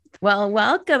Well,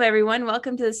 welcome everyone.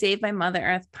 Welcome to the Save by Mother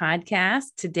Earth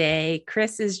podcast. Today,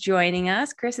 Chris is joining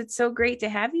us. Chris, it's so great to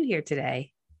have you here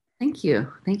today. Thank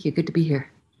you. Thank you. Good to be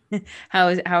here. How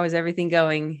is everything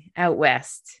going out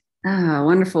west?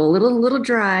 Wonderful. A little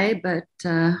dry, but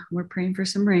we're praying for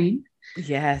some rain.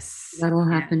 Yes. That'll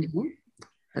happen here.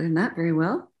 Other than that, very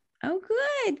well. Oh,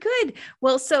 good.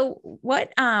 Well, so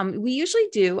what we usually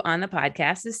do on the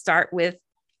podcast is start with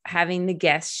having the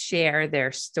guests share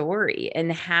their story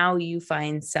and how you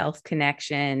find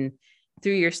self-connection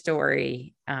through your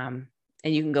story. And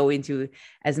you can go into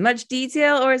as much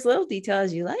detail or as little detail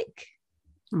as you like.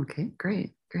 Okay,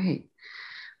 great.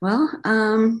 Well,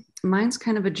 mine's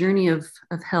kind of a journey of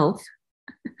health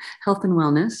and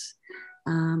wellness.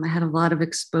 I had a lot of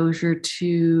exposure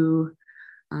to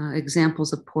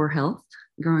examples of poor health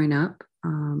growing up,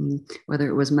 whether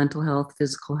it was mental health,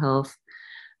 physical health,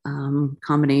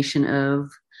 combination of.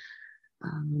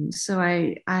 So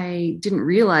I didn't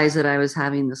realize that I was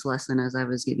having this lesson as I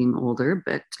was getting older,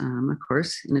 but of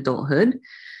course, in adulthood,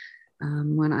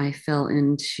 when I fell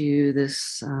into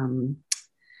this,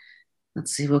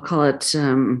 we'll call it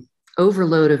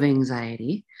overload of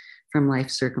anxiety from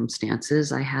life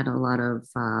circumstances. I had a lot of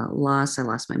loss. I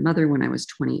lost my mother when I was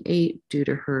 28 due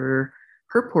to her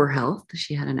poor health.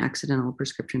 She had an accidental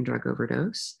prescription drug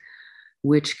overdose,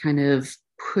 which kind of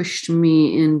pushed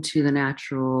me into the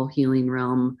natural healing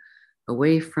realm,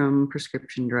 away from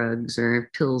prescription drugs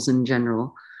or pills in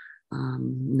general,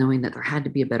 knowing that there had to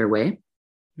be a better way.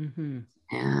 Mm-hmm.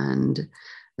 And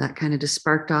that kind of just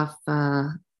sparked off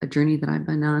a journey that I've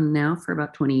been on now for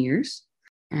about 20 years.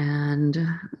 And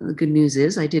the good news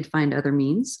is I did find other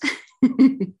means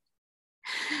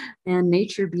and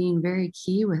nature being very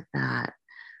key with that.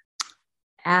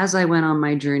 As I went on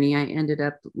my journey, I ended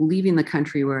up leaving the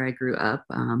country where I grew up,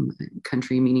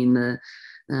 country meaning the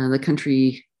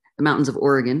country, the mountains of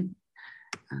Oregon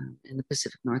in the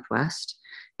Pacific Northwest.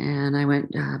 And I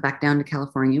went back down to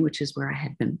California, which is where I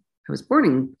had been. I was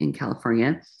born in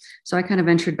California. So I kind of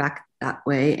ventured back that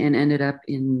way and ended up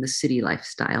in the city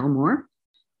lifestyle more,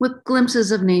 with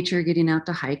glimpses of nature, getting out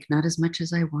to hike, not as much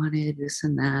as I wanted, this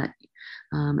and that.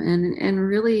 And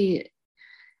really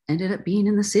ended up being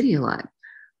in the city a lot.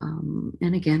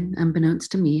 And again,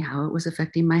 unbeknownst to me, how it was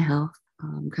affecting my health,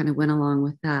 kind of went along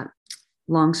with that.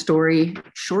 Long story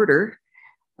shorter,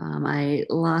 I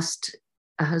lost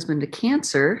a husband to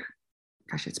cancer.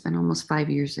 Gosh, it's been almost 5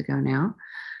 years ago now.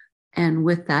 And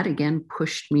with that, again,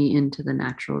 pushed me into the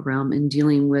natural realm and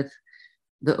dealing with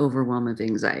the overwhelm of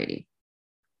anxiety.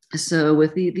 So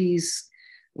with these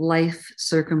life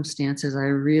circumstances,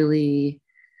 I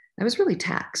was really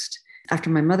taxed. After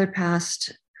my mother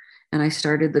passed and I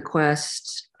started the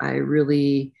quest, I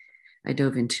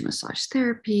dove into massage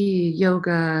therapy,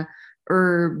 yoga,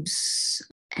 herbs,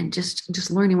 and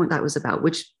just learning what that was about,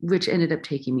 which ended up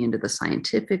taking me into the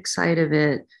scientific side of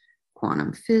it,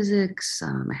 quantum physics.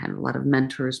 I had a lot of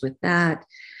mentors with that,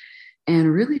 and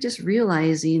really just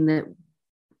realizing that,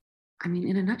 I mean,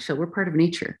 in a nutshell, we're part of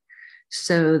nature.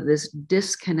 So this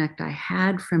disconnect I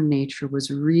had from nature was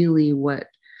really what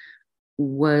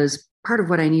was part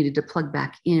of what I needed to plug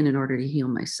back in order to heal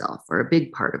myself, or a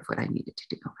big part of what I needed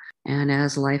to do. And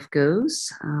as life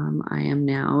goes, I am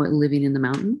now living in the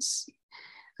mountains,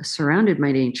 surrounded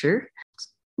by nature,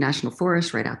 national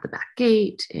forest right out the back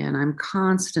gate. And I'm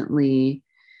constantly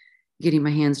getting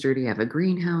my hands dirty. I have a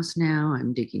greenhouse now.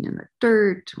 I'm digging in the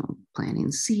dirt,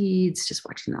 planting seeds, just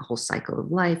watching the whole cycle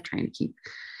of life, trying to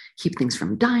keep things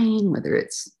from dying, whether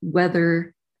it's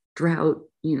weather, drought,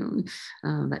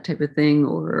 that type of thing,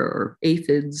 or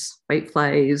aphids,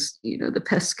 whiteflies, the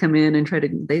pests come in and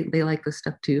they like this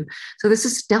stuff too. So this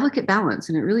is delicate balance,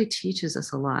 and it really teaches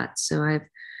us a lot. So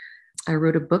I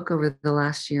wrote a book over the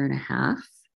last year and a half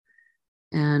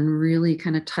and really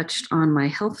kind of touched on my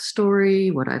health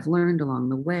story, what I've learned along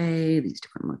the way, these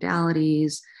different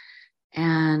modalities,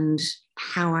 and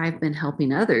how I've been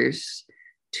helping others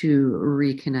to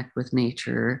reconnect with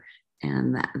nature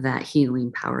and that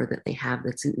healing power that they have,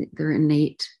 that's their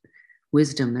innate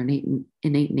wisdom, their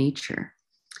innate nature,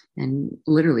 and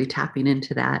literally tapping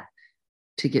into that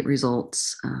to get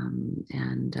results,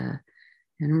 and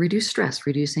reduce stress,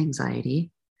 reduce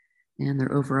anxiety, and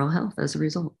their overall health as a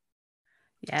result.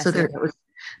 Yeah. So that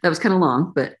was kind of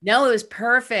long, but no, it was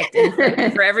perfect.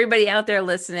 And for everybody out there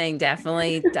listening,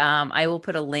 definitely, I will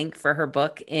put a link for her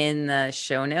book in the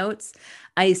show notes.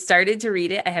 I started to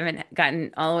read it. I haven't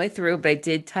gotten all the way through, but I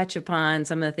did touch upon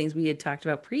some of the things we had talked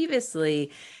about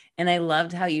previously. And I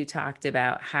loved how you talked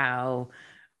about how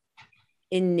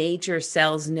in nature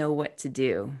cells know what to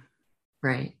do.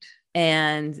 Right.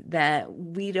 and that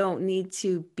we don't need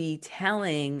to be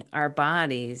telling our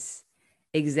bodies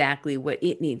exactly what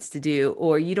it needs to do,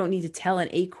 or you don't need to tell an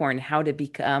acorn how to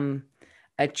become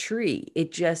a tree.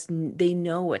 It just, they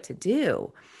know what to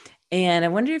do. And I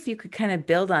wonder if you could kind of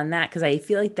build on that, because I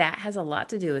feel like that has a lot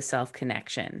to do with self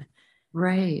connection.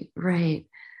 Right, right.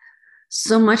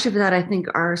 So much of that, I think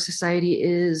our society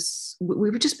is,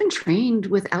 we've just been trained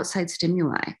with outside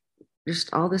stimuli,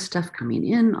 just all this stuff coming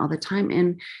in all the time.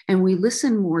 And we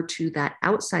listen more to that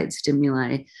outside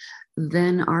stimuli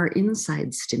than our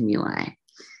inside stimuli.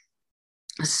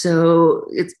 So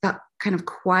it's about kind of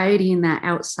quieting that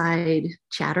outside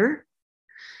chatter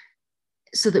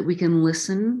so that we can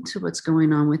listen to what's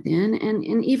going on within.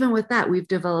 And even with that, we've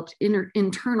developed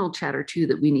internal chatter too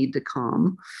that we need to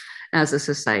calm as a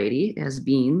society, as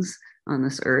beings on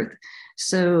this earth.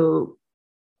 So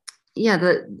yeah,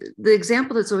 the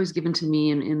example that's always given to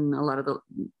me in a lot of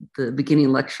the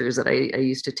beginning lectures that I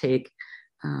used to take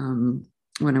when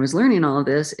I was learning all of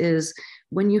this is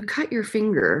when you cut your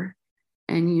finger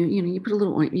and you put a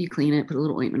little ointment, you clean it, put a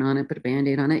little ointment on it, put a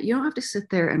Band-Aid on it. You don't have to sit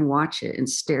there and watch it and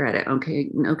stare at it. Okay,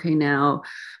 now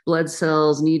blood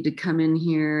cells need to come in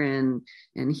here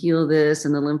and heal this,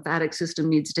 and the lymphatic system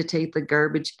needs to take the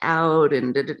garbage out,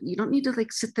 and you don't need to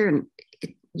like sit there and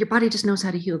your body just knows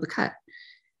how to heal the cut.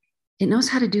 It knows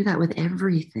how to do that with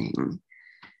everything.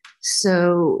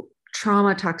 So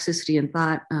trauma, toxicity, and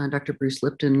thought. Dr. Bruce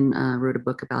Lipton wrote a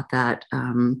book about that.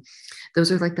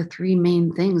 Those are like the three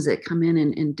main things that come in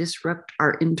and disrupt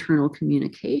our internal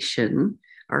communication,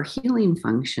 our healing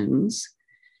functions,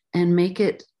 and make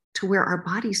it to where our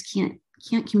bodies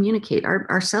can't communicate.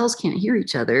 Our cells can't hear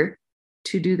each other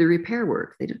to do the repair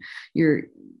work.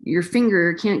 Your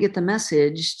finger can't get the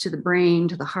message to the brain,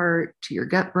 to the heart, to your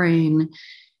gut brain,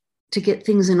 to get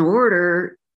things in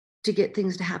order, to get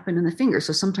things to happen in the finger.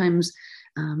 So sometimes,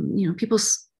 people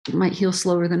might heal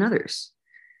slower than others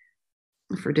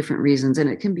for different reasons. And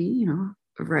it can be,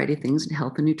 a variety of things,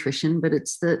 health and nutrition, but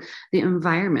it's the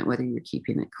environment, whether you're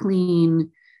keeping it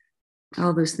clean,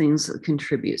 all those things that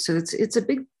contribute. So it's a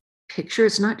big picture.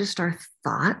 It's not just our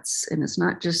thoughts, and it's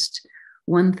not just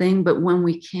one thing, but when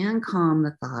we can calm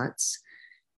the thoughts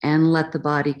and let the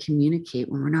body communicate,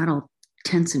 when we're not all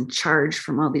tense and charged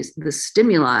from all the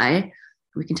stimuli,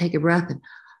 we can take a breath and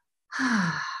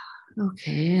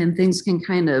okay, and things can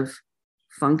kind of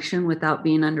function without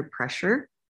being under pressure.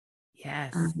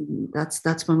 Yes.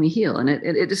 That's when we heal. And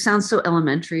it just sounds so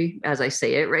elementary as I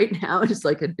say it right now. It's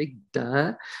like a big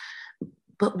duh,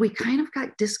 but we kind of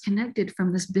got disconnected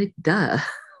from this big duh.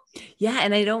 Yeah.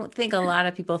 And I don't think a lot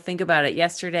of people think about it.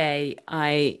 Yesterday,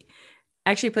 I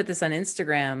actually put this on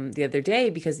Instagram the other day,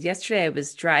 because yesterday I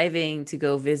was driving to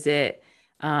go visit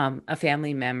a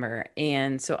family member.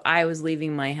 And so I was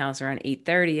leaving my house around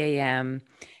 8:30 a.m.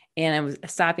 and I was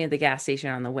stopping at the gas station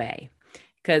on the way,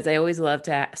 because I always love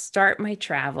to start my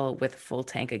travel with a full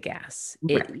tank of gas.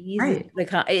 It eases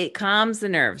it calms the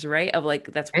nerves, right? Of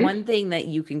like, that's one thing that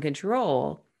you can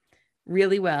control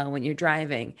really well when you're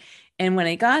driving. And when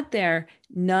I got there,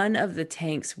 none of the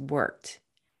tanks worked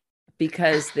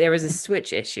because there was a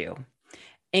switch issue.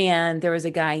 And there was a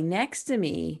guy next to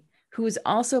me who was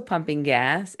also pumping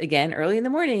gas again early in the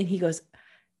morning. And he goes,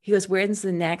 where's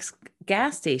the next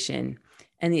gas station?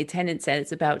 And the attendant said,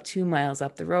 it's about 2 miles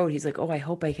up the road. He's like, oh, I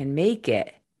hope I can make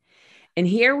it. And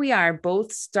here we are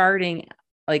both starting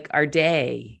like our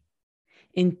day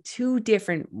in two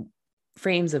different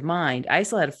frames of mind. I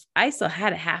still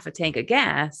had a half a tank of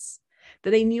gas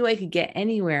that I knew I could get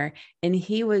anywhere. And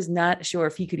he was not sure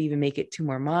if he could even make it 2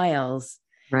 more miles.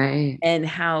 Right. And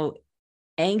how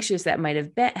anxious that might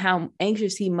have been, how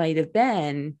anxious he might have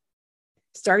been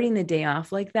starting the day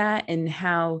off like that. And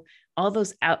how all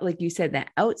those like you said,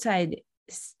 that outside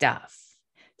stuff,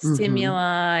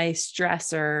 stimuli,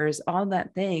 stressors, all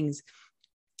that things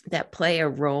that play a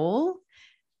role.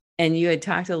 And you had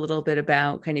talked a little bit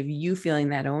about kind of you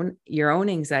feeling your own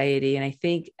anxiety. And I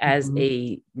think as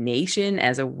a nation,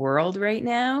 as a world right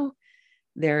now,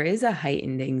 there is a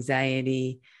heightened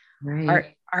anxiety.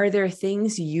 Right. Are there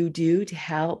things you do to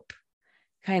help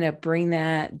kind of bring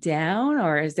that down?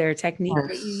 Or is there a technique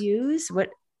that you use?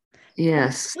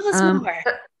 Yes. Tell us more.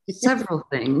 Several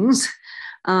things.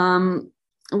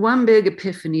 One big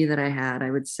epiphany that I had,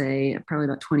 I would say probably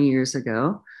about 20 years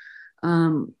ago,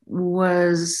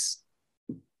 was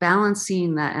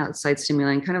balancing that outside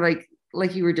stimuli, and kind of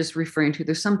like you were just referring to,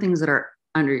 there's some things that are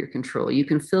under your control. You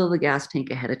can fill the gas tank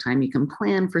ahead of time. You can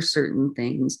plan for certain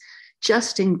things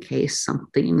just in case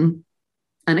something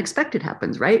unexpected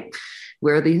happens, right?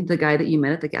 Where the guy that you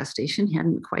met at the gas station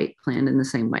hadn't quite planned in the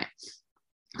same way.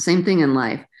 Same thing in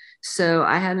life. So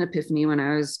I had an epiphany when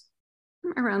I was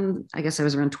around, I guess I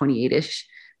was around 28-ish,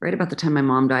 right about the time my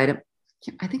mom died.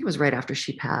 I think it was right after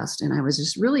she passed. And I was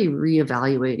just really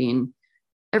reevaluating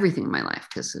everything in my life,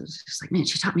 because it was just like, man,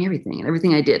 she taught me everything, and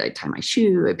everything I did, I'd tie my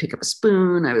shoe, I'd pick up a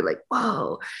spoon, I would like,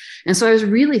 whoa. And so I was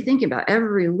really thinking about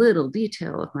every little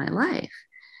detail of my life.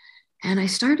 And I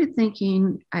started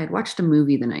thinking, I had watched a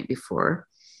movie the night before,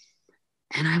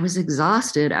 and I was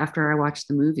exhausted after I watched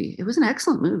the movie. It was an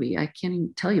excellent movie. I can't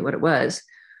even tell you what it was,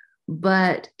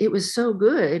 but it was so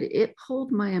good. It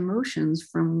pulled my emotions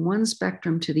from one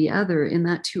spectrum to the other in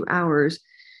that 2 hours.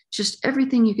 Just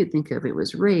everything you could think of. It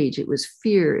was rage, it was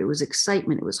fear, it was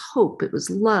excitement, it was hope, it was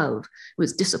love, it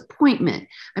was disappointment.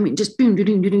 I mean, just boom,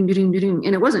 doom, doom, doom, doom.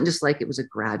 And it wasn't just like it was a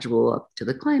gradual up to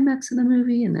the climax of the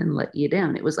movie and then let you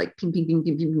down. It was like ping, ping, ping,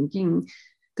 ping, ping, ping, ping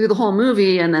through the whole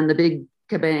movie, and then the big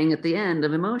kabang at the end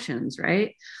of emotions,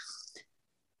 right?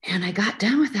 And I got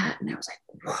done with that, and I was like,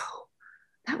 whoa,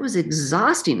 that was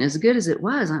exhausting. As good as it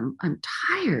was, I'm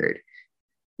tired,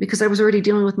 because I was already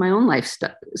dealing with my own life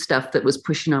stuff that was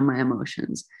pushing on my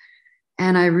emotions.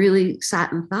 And I really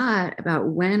sat and thought about,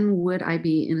 when would I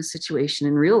be in a situation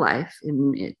in real life,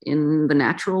 in the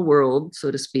natural world, so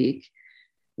to speak,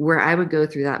 where I would go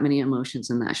through that many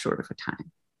emotions in that short of a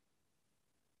time.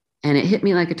 And it hit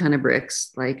me like a ton of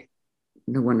bricks. Like,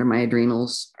 no wonder my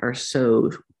adrenals are so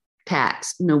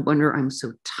taxed. No wonder I'm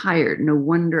so tired. No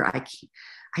wonder I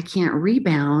can't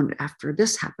rebound after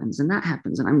this happens and that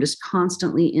happens. And I'm just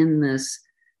constantly in this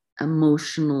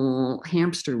emotional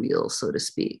hamster wheel, so to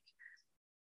speak.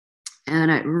 And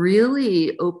it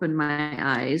really opened my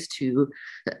eyes to,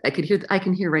 I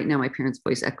can hear right now my parents'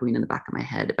 voice echoing in the back of my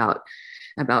head about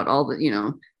all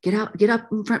the, get up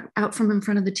out from in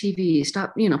front of the TV,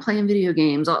 stop, playing video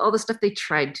games, all the stuff they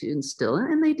tried to instill,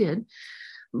 and they did.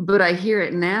 But I hear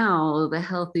it now, the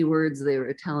healthy words they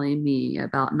were telling me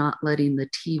about not letting the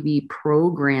TV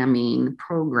programming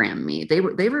program me. They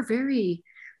were very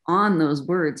on those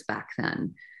words back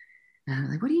then. And I'm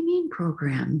like, what do you mean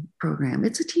program?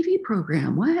 It's a TV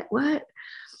program. What?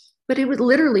 But it was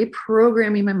literally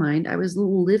programming my mind. I was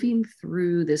living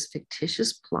through this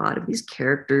fictitious plot of these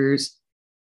characters.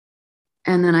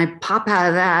 And then I pop out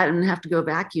of that and have to go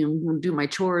vacuum and do my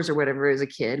chores or whatever as a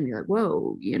kid and be like,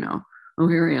 whoa, oh,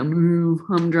 here I am,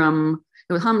 humdrum.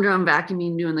 It was humdrum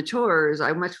vacuuming, doing the chores.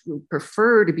 I much would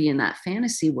prefer to be in that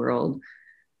fantasy world,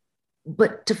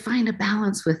 but to find a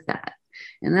balance with that.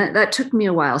 And that took me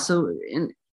a while. So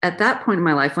at that point in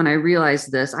my life, when I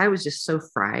realized this, I was just so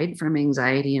fried from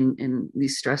anxiety and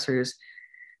these stressors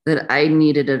that I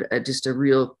needed just a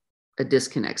real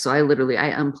disconnect. So I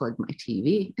unplugged my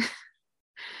TV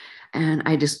and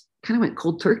I just kind of went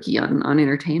cold turkey on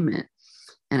entertainment.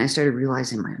 And I started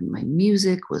realizing my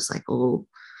music was like old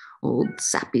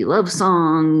sappy love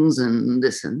songs and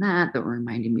this and that were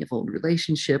reminding me of old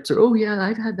relationships, or, oh yeah,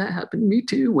 I've had that happen to me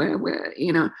too.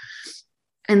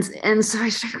 And so I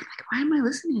started like, why am I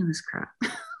listening to this crap? I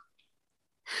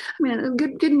mean,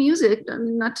 good music,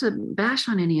 not to bash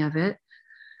on any of it,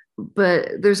 but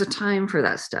there's a time for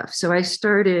that stuff. So I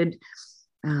started,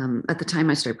 at the time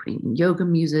I started putting in yoga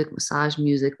music, massage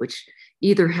music, which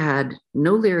either had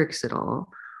no lyrics at all,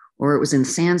 or it was in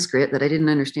Sanskrit that I didn't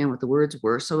understand what the words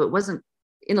were. So it wasn't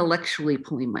intellectually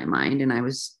pulling my mind, and I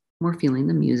was more feeling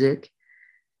the music.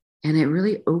 And it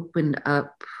really opened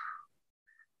up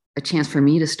a chance for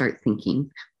me to start thinking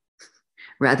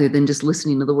rather than just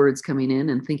listening to the words coming in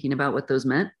and thinking about what those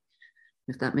meant,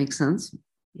 if that makes sense.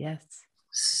 Yes.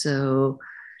 So,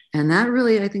 and that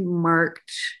really, I think,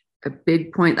 marked a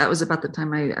big point. That was about the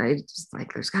time I just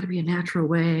like, there's got to be a natural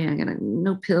way. I gotta,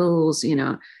 no pills,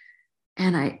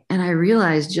 And I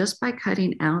realized, just by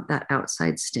cutting out that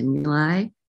outside stimuli,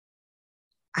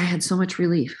 I had so much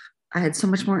relief. I had so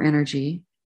much more energy,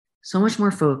 so much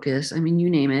more focus. I mean, you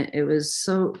name it.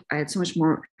 I had so much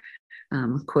more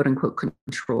quote unquote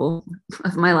control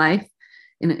of my life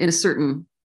in a certain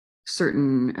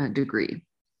degree.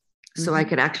 Mm-hmm. So I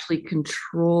could actually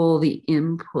control the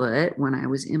input when I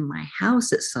was in my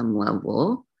house at some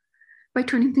level by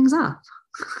turning things off.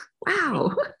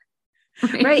 Wow.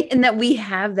 Right. And that we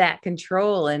have that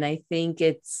control. And I think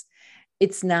it's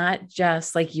not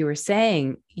just like you were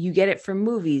saying, you get it from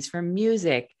movies, from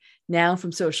music, now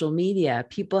from social media.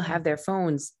 People have their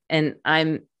phones, and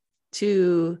I'm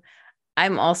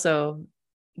also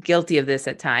guilty of this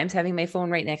at times, having my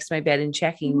phone right next to my bed and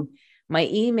checking my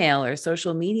email or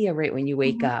social media right when you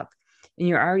wake up, and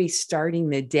you're already starting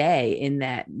the day in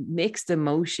that mixed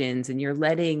emotions, and you're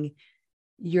letting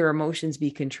your emotions be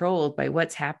controlled by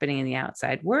what's happening in the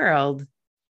outside world,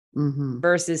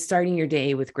 versus starting your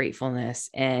day with gratefulness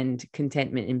and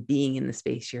contentment and being in the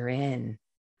space you're in.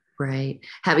 right.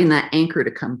 Having that anchor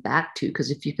to come back to, because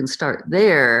if you can start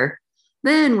there,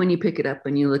 then when you pick it up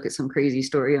and you look at some crazy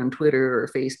story on Twitter or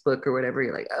Facebook or whatever,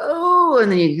 you're like, oh,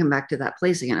 and then you come back to that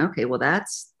place again. Okay, well,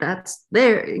 that's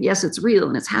there. Yes, it's real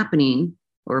and it's happening,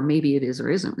 or maybe it is or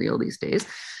isn't real these days,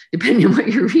 depending on what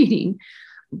you're reading.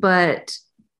 But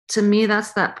to me,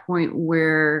 that's that point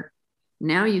where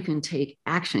now you can take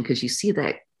action because you see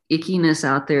that ickiness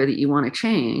out there that you want to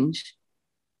change.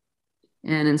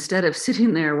 And instead of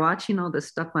sitting there watching all this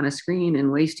stuff on a screen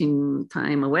and wasting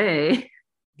time away,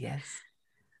 yes,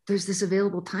 there's this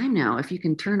available time now. If you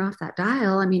can turn off that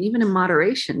dial, I mean, even in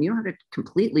moderation, you don't have to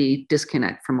completely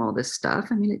disconnect from all this stuff.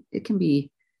 I mean, it can be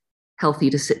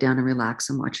healthy to sit down and relax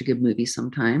and watch a good movie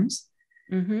sometimes.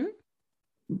 Mm-hmm.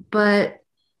 But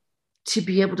to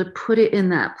be able to put it in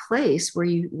that place where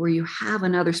you have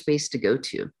another space to go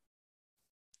to,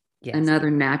 yes,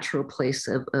 another natural place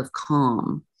of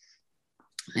calm.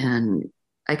 And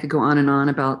I could go on and on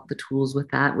about the tools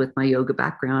with that. With my yoga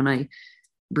background,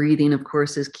 breathing, of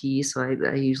course, is key. So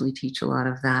I usually teach a lot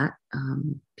of that.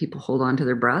 People hold on to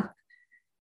their breath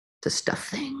to stuff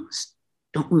things.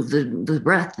 Don't move the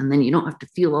breath, and then you don't have to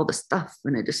feel all the stuff,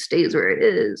 and it just stays where it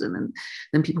is. And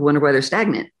then people wonder why they're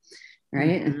stagnant,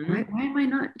 right? Mm-hmm. And why am I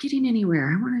not getting anywhere?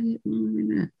 I want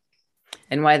to.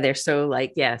 And why they're so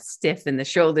stiff in the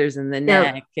shoulders and the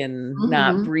neck, and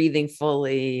not breathing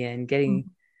fully and getting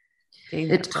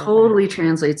it totally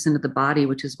translates into the body,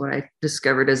 which is what I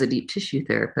discovered as a deep tissue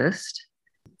therapist.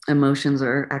 Emotions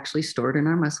are actually stored in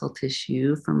our muscle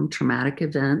tissue from traumatic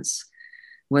events,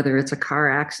 whether it's a car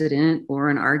accident or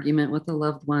an argument with a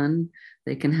loved one.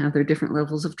 They can have their different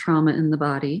levels of trauma in the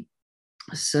body.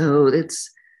 So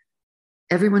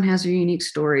everyone has their unique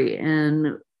story.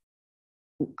 And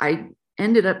I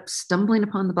ended up stumbling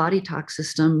upon the Body Talk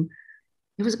system.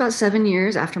 It was about 7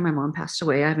 years after my mom passed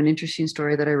away. I have an interesting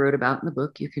story that I wrote about in the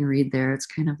book. You can read there. It's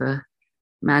kind of a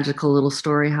magical little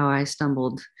story how I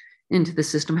stumbled into the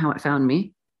system, how it found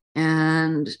me.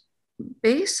 And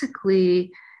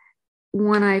basically,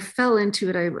 when I fell into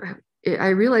it, I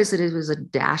realized that it was a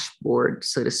dashboard,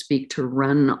 so to speak, to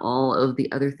run all of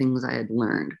the other things I had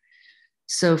learned.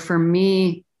 So for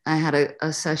me, I had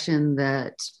a session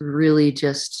that really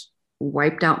just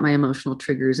wiped out my emotional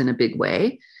triggers in a big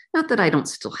way. Not that I don't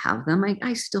still have them.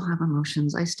 I still have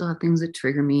emotions. I still have things that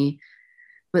trigger me,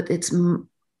 but it's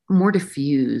more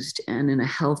diffused and in a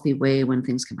healthy way when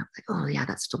things come up like, oh yeah,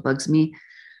 that still bugs me.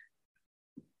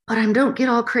 But I don't get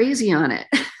all crazy on it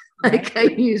like I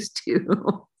used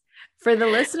to. For the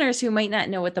listeners who might not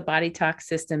know what the Body Talk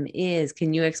system is,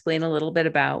 can you explain a little bit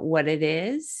about what it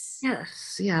is?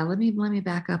 Yes. Yeah. Let me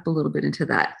back up a little bit into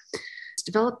that.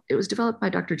 It was developed by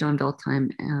Dr. John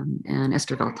Veltheim and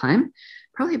Esther Veltheim,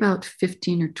 probably about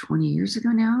 15 or 20 years ago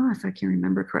now, if I can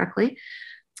remember correctly.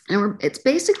 And it's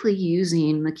basically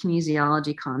using the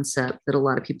kinesiology concept that a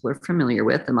lot of people are familiar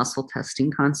with, the muscle testing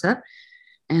concept.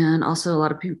 And also a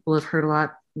lot of people have heard a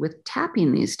lot with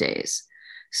tapping these days.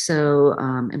 So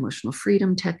emotional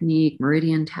freedom technique,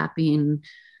 meridian tapping,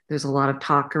 there's a lot of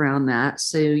talk around that.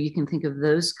 So you can think of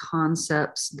those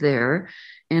concepts there.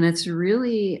 And it's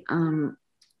really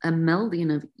a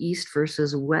melding of East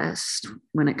versus West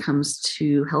when it comes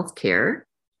to healthcare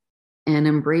and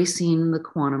embracing the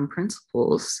quantum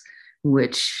principles,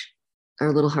 which are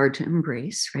a little hard to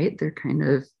embrace, right?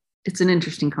 It's an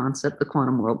interesting concept, the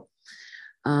quantum world.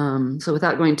 So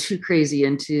without going too crazy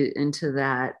into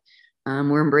that,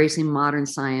 we're embracing modern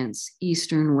science,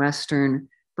 Eastern, Western,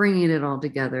 bringing it all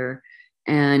together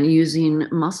and using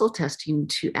muscle testing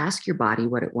to ask your body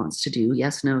what it wants to do.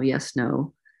 Yes, no, yes,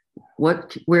 no.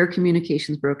 Where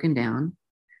communication's broken down,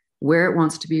 where it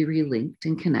wants to be relinked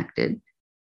and connected.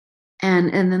 And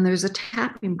then there's a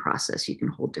tapping process. You can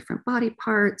hold different body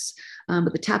parts,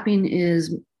 but the tapping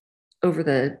is over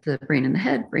the brain in the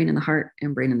head, brain in the heart,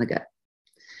 and brain in the gut.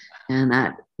 And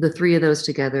that the three of those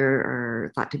together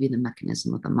are thought to be the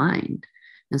mechanism of the mind.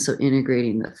 And so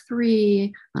integrating the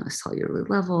three on a cellular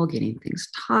level, getting things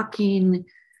talking,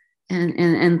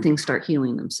 and things start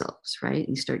healing themselves, right?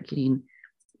 You start getting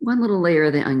one little layer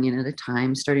of the onion at a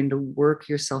time, starting to work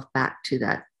yourself back to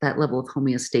that level of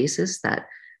homeostasis, that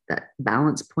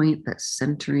balance point, that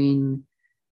centering,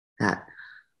 that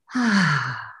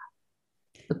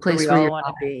the place where you want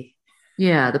to be.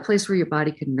 Yeah, the place where your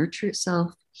body can nurture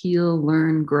itself, heal,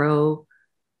 learn, grow,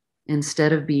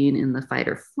 instead of being in the fight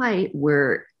or flight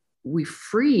where we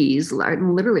freeze.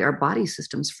 Literally, our body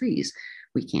systems freeze.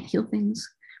 We can't heal things.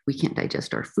 We can't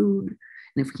digest our food.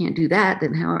 And if we can't do that,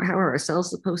 then how are our cells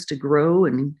supposed to grow?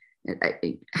 And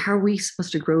how are we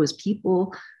supposed to grow as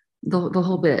people? The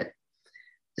whole bit.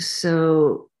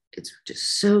 So it's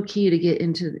just so key to get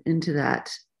into that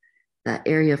that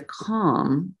area of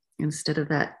calm instead of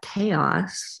that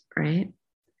chaos, right?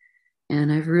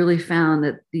 And I've really found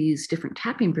that these different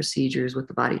tapping procedures with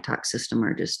the Body Talk system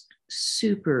are just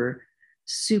super,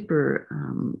 super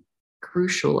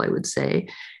crucial, I would say,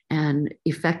 and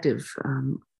effective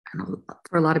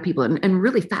for a lot of people, and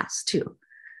really fast too.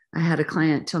 I had a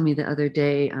client tell me the other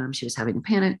day she was having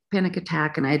a panic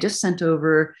attack, and I had just sent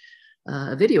over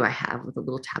a video I have with a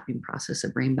little tapping process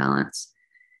of brain balance,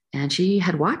 and she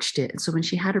had watched it. And so when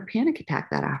she had her panic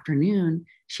attack that afternoon,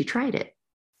 she tried it,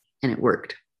 and it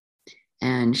worked.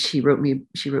 And she wrote me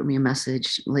a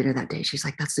message later that day. She's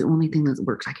like, "That's the only thing that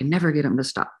works. I can never get them to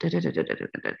stop."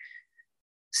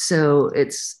 So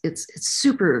it's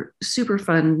super, super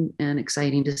fun and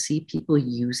exciting to see people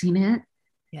using it.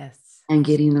 Yes. And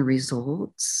getting the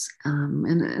results.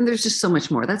 And there's just so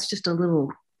much more. That's just a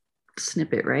little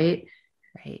snippet, right?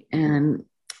 Right. And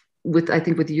I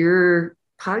think with your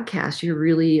podcast, you're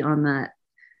really on that,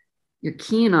 you're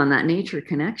keen on that nature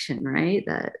connection, right?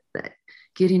 That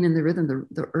getting in the rhythm,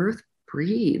 the earth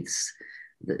breathes,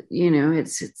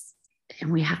 it's,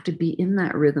 and we have to be in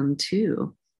that rhythm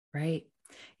too. Right.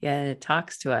 Yeah. It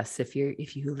talks to us if you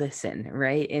listen.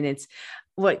 Right. And it's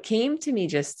what came to me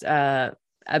just,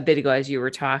 a bit ago, as you were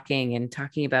talking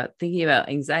thinking about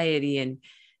anxiety, and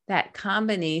that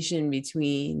combination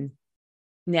between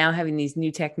now having these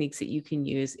new techniques that you can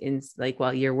use in, like,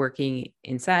 while you're working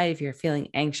inside, if you're feeling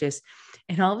anxious.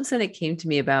 And all of a sudden it came to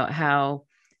me about how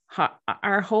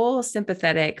our whole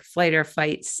sympathetic flight or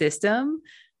fight system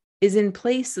is in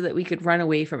place so that we could run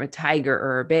away from a tiger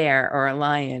or a bear or a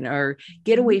lion, or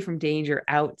get away from danger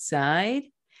outside.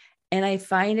 And I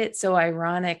find it so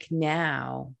ironic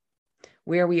now,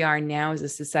 where we are now as a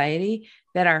society,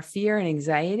 that our fear and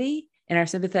anxiety and our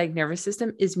sympathetic nervous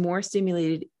system is more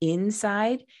stimulated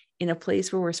inside, in a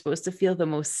place where we're supposed to feel the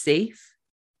most safe.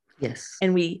 Yes.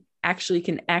 And we actually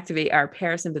can activate our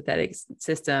parasympathetic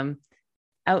system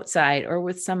outside, or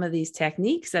with some of these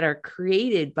techniques that are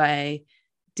created by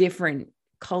different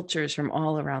cultures from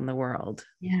all around the world.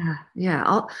 Yeah. Yeah.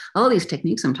 All these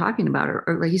techniques I'm talking about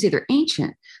are, like you say, they're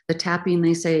ancient. The tapping,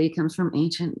 they say, comes from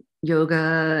ancient yoga,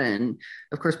 and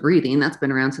of course, breathing. That's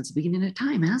been around since the beginning of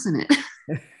time, hasn't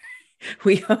it?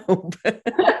 We hope.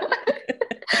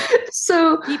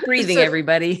 So keep breathing,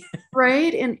 everybody.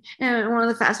 Right. And one of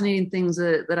the fascinating things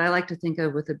that I like to think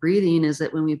of with the breathing is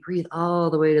that when we breathe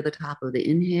all the way to the top of the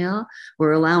inhale,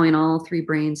 we're allowing all three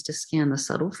brains to scan the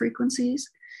subtle frequencies.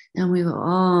 And we go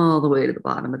all the way to the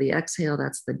bottom of the exhale.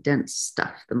 That's the dense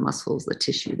stuff, the muscles, the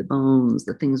tissue, the bones,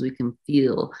 the things we can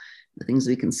feel, the things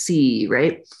we can see,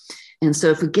 right? And so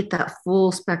if we get that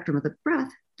full spectrum of the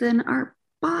breath, then our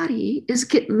body is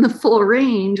getting the full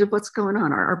range of what's going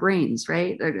on, our brains,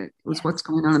 right? It's what's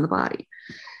going on in the body.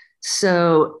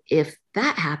 So if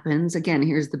that happens, again,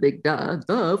 here's the big duh,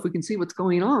 if we can see what's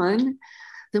going on,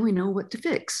 then we know what to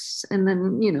fix. And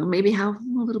then, maybe a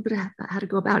little bit of how to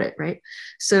go about it. Right.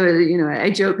 So, I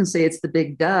joke and say it's the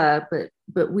big duh,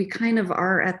 but we kind of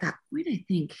are at that point, I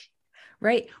think.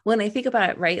 Right. When I think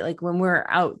about it, right, like when we're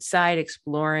outside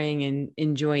exploring and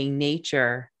enjoying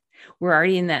nature, we're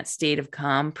already in that state of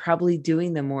calm, probably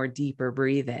doing the more deeper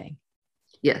breathing.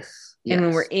 Yes. And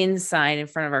when we're inside in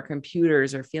front of our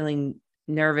computers, or feeling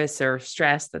nervous or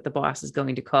stressed that the boss is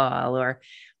going to call, or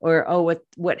oh,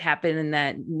 what happened in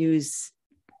that news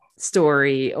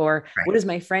story, or right, what is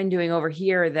my friend doing over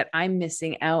here that I'm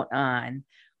missing out on?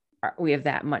 We have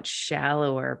that much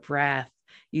shallower breath.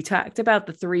 You talked about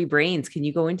the three brains. Can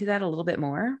you go into that a little bit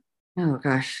more? Oh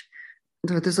gosh,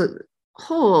 there's a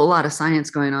whole lot of science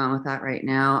going on with that right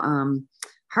now.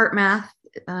 HeartMath,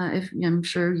 if I'm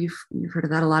sure you've heard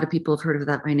of that. A lot of people have heard of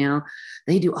that by now.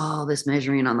 They do all this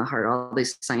measuring on the heart, all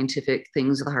these scientific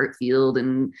things of the heart field,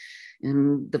 and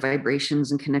the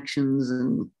vibrations and connections,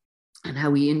 and how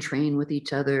we entrain with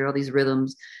each other, all these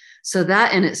rhythms. So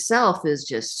that in itself is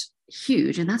just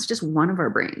huge. And that's just one of our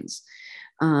brains.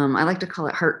 I like to call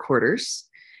it heart quarters.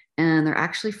 And they're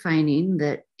actually finding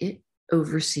that it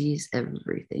oversees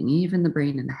everything, even the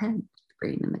brain in the head, the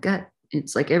brain in the gut.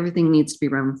 It's like everything needs to be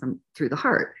run through the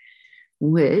heart,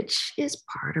 which is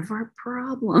part of our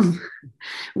problem.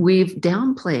 We've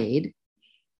downplayed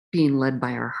being led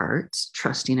by our hearts,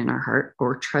 trusting in our heart,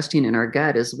 or trusting in our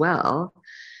gut as well.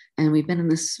 And we've been in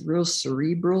this real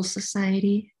cerebral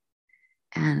society.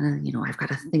 And, I've got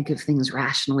to think of things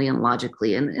rationally and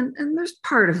logically. And there's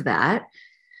part of that,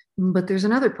 but there's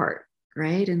another part,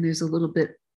 right? And there's a little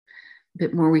bit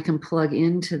more we can plug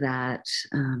into that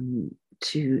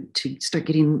to start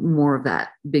getting more of that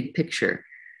big picture.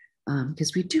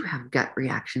 because we do have gut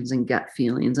reactions and gut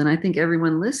feelings. And I think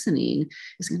everyone listening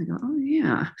is going to go, oh,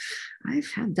 yeah,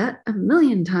 I've had that a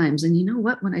million times. And you know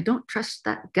what? When I don't trust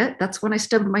that gut, that's when I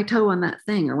stubbed my toe on that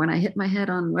thing, or when I hit my head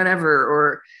on whatever,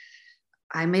 or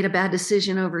I made a bad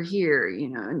decision over here,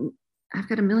 and I've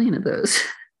got a million of those.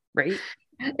 Right.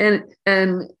 And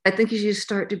I think as you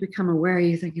start to become aware,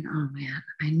 you're thinking, oh man,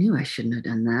 I knew I shouldn't have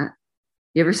done that.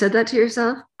 You ever said that to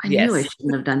yourself? I knew I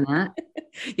shouldn't have done that.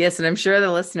 Yes. And I'm sure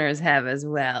the listeners have as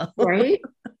well. Right.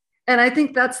 And I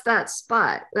think that's that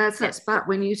spot. That's that spot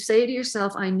when you say to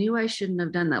yourself, I knew I shouldn't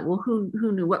have done that. Well, who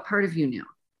knew? What part of you knew?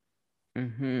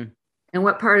 Mm-hmm. And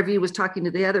what part of you was talking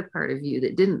to the other part of you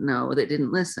that didn't know, that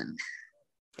didn't listen?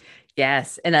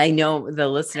 Yes. And I know the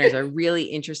listeners are really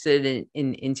interested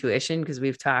in intuition, because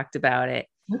we've talked about it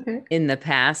in the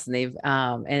past, and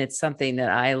and it's something that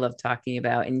I love talking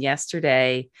about. And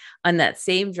yesterday on that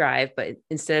same drive, but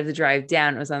instead of the drive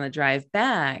down, it was on the drive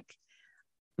back,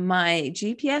 my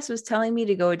GPS was telling me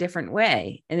to go a different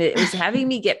way. And it was having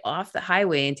me get off the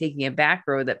highway and taking a back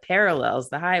road that parallels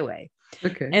the highway.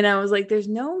 Okay. And I was like, there's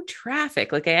no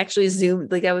traffic. Like I actually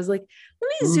zoomed, like I was like, let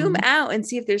me zoom out and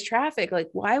see if there's traffic. Like,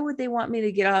 why would they want me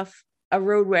to get off a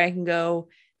road where I can go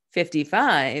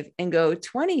 55 and go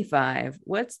 25?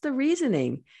 What's the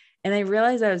reasoning? And I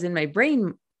realized I was in my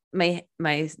brain, my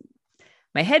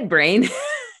head brain.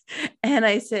 And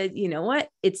I said, you know what?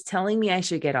 It's telling me I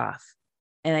should get off,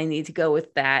 and I need to go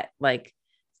with that. Like,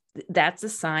 that's a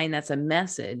sign, that's a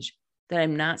message that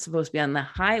I'm not supposed to be on the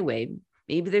highway.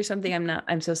 Maybe there's something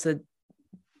I'm supposed to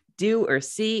do or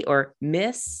see or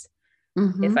miss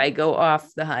if I go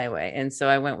off the highway. And so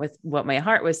I went with what my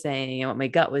heart was saying and what my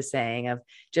gut was saying, of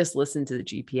just listen to the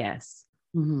GPS.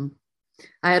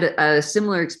 I had a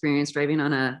similar experience driving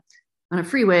on a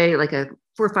freeway, like a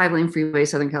 4 or 5 lane freeway,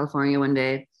 Southern California, one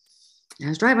day. I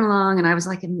was driving along and I was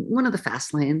like in one of the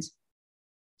fast lanes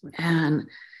and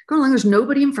going along. There's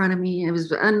nobody in front of me. It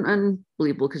was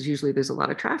unbelievable, because usually there's a lot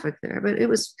of traffic there, but it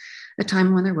was a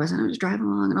time when there wasn't. I was driving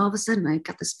along and all of a sudden I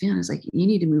got this feeling. I was like, you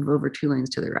need to move over 2 lanes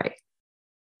to the right.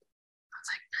 I was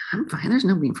like, I'm fine. There's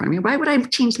nobody in front of me. Why would I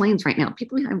change lanes right now?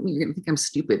 People, you're going to think I'm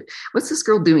stupid. What's this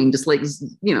girl doing? Just like, And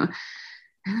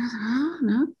I was like, oh,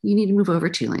 no, you need to move over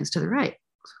 2 lanes to the right.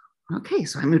 Okay.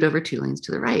 So I moved over 2 lanes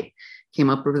to the right, came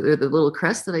up over the little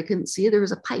crest that I couldn't see. There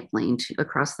was a pipe lane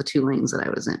across the 2 lanes that I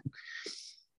was in.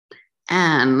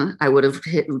 And I would have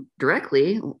hit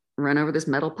directly, run over this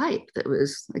metal pipe that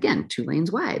was, again, 2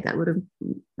 lanes wide. That wouldn't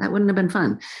have been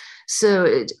fun.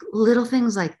 So little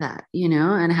things like that,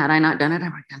 and had I not done it,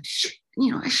 I'm like,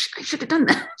 I should have done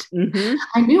that.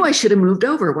 I knew I should have moved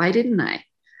over. Why didn't I?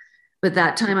 But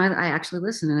that time I actually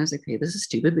listened and I was like, hey, this is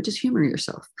stupid, but just humor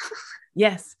yourself.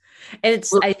 Yes. And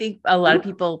I think a lot of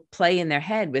people play in their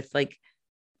head with like,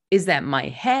 is that my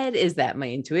head? Is that my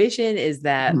intuition? Is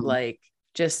that like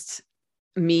just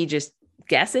me just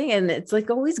guessing? And it's like,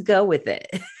 always go with it.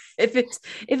 if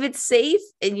it's safe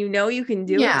and you can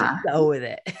do it, just go with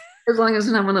it. As long as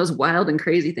it's not one of those wild and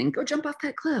crazy things, go jump off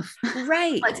that cliff.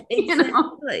 Right. Like,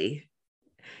 exactly.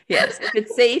 Yes. If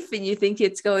it's safe and you think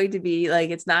it's going to be like,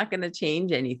 it's not going to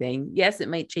change anything. Yes, it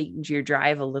might change your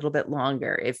drive a little bit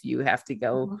longer if you have to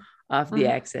go off the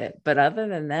exit. But other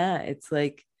than that, it's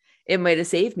like, it might have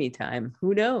saved me time.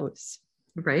 Who knows?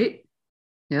 Right.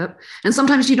 Yep. And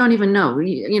sometimes you don't even know,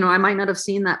 I might not have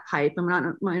seen that pipe.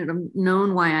 Might have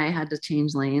known why I had to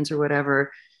change lanes or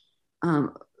whatever.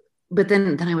 But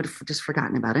then I would have just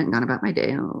forgotten about it and gone about my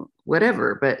day or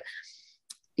whatever. But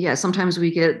yeah, sometimes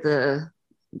we get the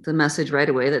message right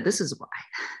away that this is why.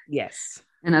 Yes.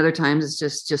 And other times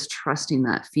it's just trusting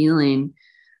that feeling.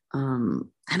 And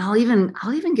I'll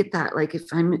even get that, like if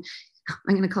I'm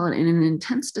going to call it in an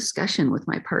intense discussion with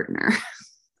my partner.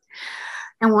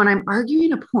 And when I'm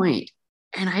arguing a point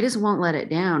and I just won't let it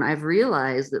down, I've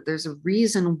realized that there's a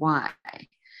reason why.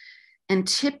 And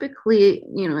typically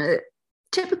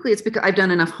it's because I've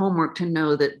done enough homework to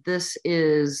know that this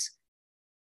is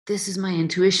my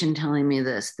intuition telling me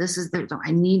this.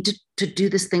 I need to do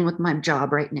this thing with my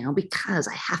job right now because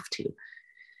I have to.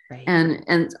 Right.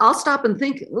 And I'll stop and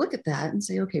look at that and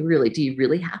say, okay, really, do you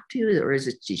really have to? Or is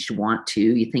it you want to,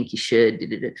 you think you should?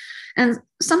 And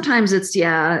sometimes it's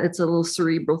a little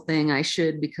cerebral thing. I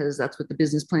should, because that's what the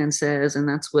business plan says. And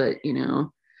that's what,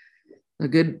 a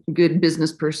good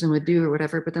business person would do or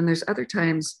whatever. But then there's other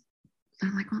times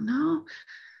I'm like, well, no,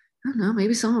 I don't know.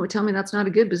 Maybe someone would tell me that's not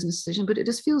a good business decision, but it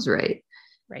just feels right.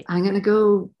 Right. I'm going to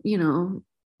go,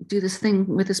 do this thing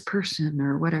with this person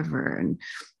or whatever. And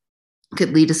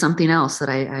could lead to something else that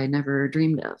I never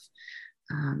dreamed of.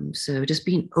 So just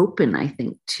being open, I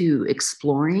think, to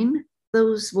exploring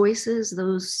those voices,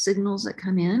 those signals that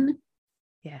come in,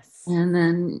 Yes. And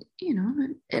then,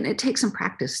 and it takes some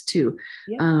practice too.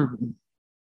 Yep. Um,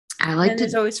 I And like then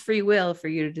there's to, always free will for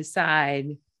you to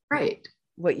decide right,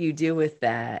 what you do with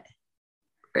that.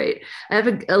 right. I have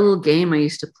a little game I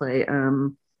used to play.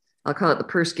 I'll call it the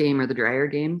purse game or the dryer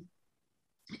game.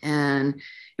 And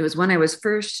it was when I was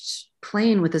first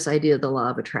playing with this idea of the law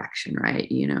of attraction, right?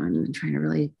 And trying to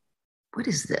really, what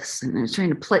is this? And I was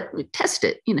trying to test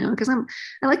it, because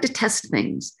I like to test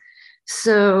things.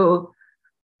 So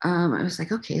I was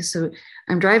like, okay, so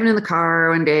I'm driving in the car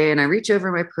one day and I reach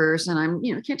over my purse and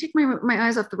can't take my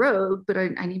eyes off the road, but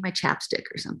I need my chapstick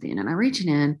or something. And I'm reaching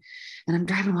in and I'm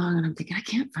driving along and I'm thinking, I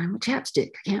can't find my chapstick.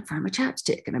 I can't find my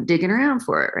chapstick. And I'm digging around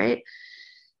for it, right?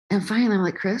 And finally I'm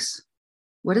like, Chris,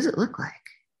 what does it look like?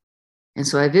 And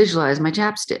so I visualize my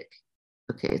chapstick.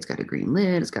 Okay, it's got a green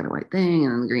lid, it's got a white thing,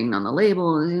 and green on the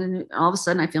label. And all of a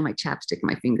sudden I feel my chapstick in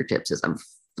my fingertips as I'm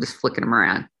just flicking them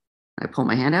around. I pull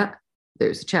my hand out,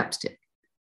 there's the chapstick.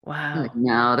 Wow. Like,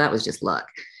 no, that was just luck.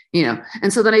 And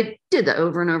so then I did that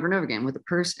over and over and over again with the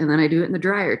purse. And then I do it in the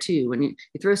dryer too. When you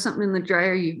throw something in the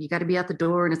dryer, you got to be out the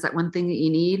door and it's that one thing that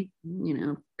you need,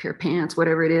 pair of pants,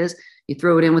 whatever it is. You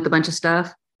throw it in with a bunch of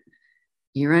stuff.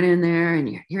 You run in there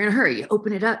and you're in a hurry. You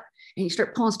open it up and you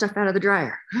start pulling stuff out of the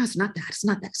dryer. Oh, it's not that. It's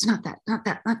not that. It's not that. Not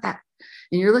that. Not that.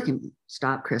 And you're looking.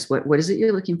 Stop, Chris. What is it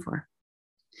you're looking for?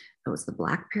 Oh, it's the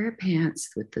black pair of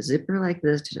pants with the zipper like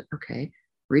this. Okay.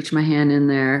 Reach my hand in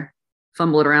there,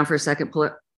 fumble it around for a second, pull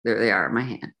it. There they are, my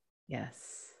hand.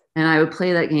 Yes. And I would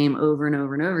play that game over and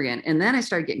over and over again. And then I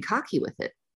started getting cocky with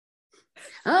it.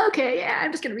 Okay, yeah,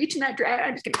 I'm just going to reach in that dryer.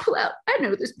 I'm just going to pull out. I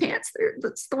know there's pants there.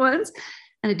 That's the ones.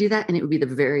 And I do that. And it would be the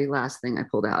very last thing I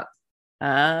pulled out.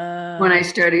 When I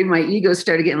started, my ego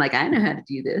started getting like, I know how to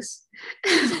do this.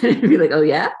 And be like, oh,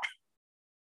 yeah.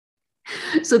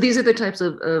 So these are the types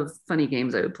of funny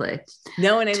games I would play.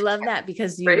 No, and I love that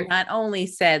because you not only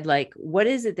said like, what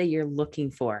is it that you're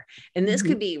looking for? And this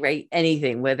could be right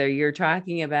anything, whether you're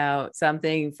talking about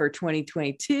something for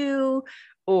 2022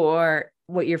 or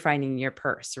what you're finding in your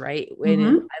purse, right?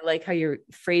 And I like how you're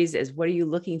phrased as what are you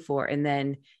looking for? And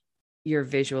then you're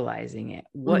visualizing it.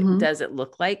 What does it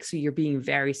look like? So you're being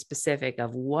very specific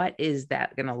of what is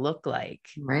that going to look like?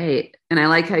 Right. And I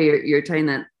like how you're tying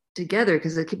that together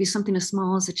because it could be something as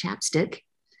small as a chapstick,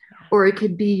 or it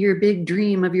could be your big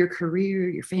dream of your career,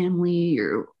 your family,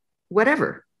 your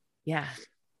whatever. Yeah.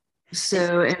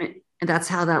 So, and that's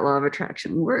how that law of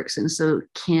attraction works. And so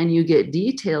can you get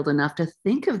detailed enough to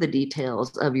think of the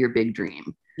details of your big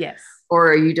dream? Yes.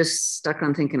 Or are you just stuck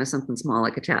on thinking of something small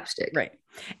like a chapstick? Right.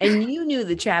 And you knew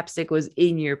the chapstick was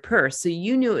in your purse. So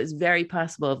you knew it was very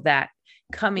possible of that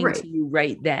coming to you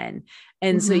right then.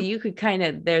 And so you could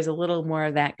there's a little more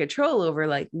of that control over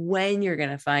like when you're going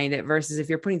to find it versus if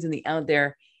you're putting something out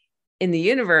there in the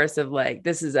universe of like,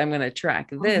 I'm going to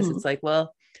track this. It's like,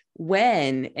 well,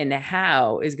 when and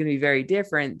how is going to be very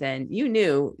different than you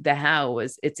knew the how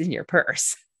was it's in your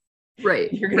purse.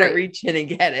 Right. You're going to reach in and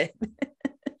get it.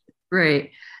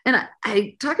 Right. And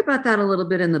I talk about that a little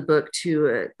bit in the book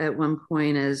too, at one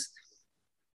point as,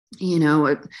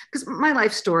 because my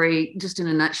life story, just in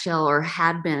a nutshell, or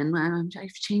had been, I'm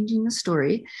changing the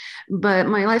story, but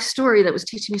my life story that was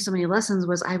teaching me so many lessons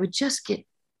was I would just get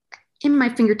in my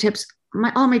fingertips,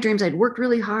 all my dreams. I'd worked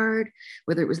really hard,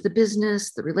 whether it was the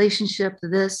business, the relationship,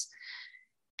 this,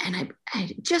 and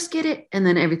I just get it. And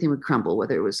then everything would crumble,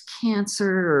 whether it was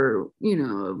cancer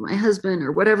or, my husband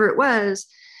or whatever it was.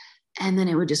 And then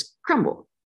it would just crumble.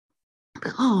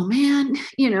 But, oh man,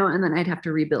 and then I'd have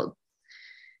to rebuild.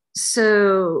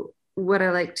 So what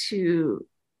I like to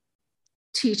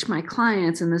teach my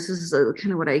clients, and this is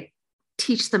kind of what I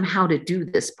teach them how to do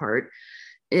this part,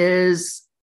 is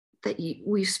that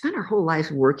we spend our whole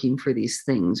life working for these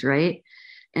things, right?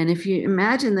 And if you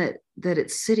imagine that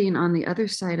it's sitting on the other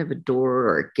side of a door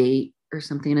or a gate or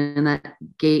something, and that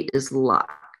gate is locked,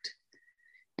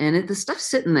 and the stuff's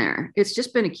sitting there, it's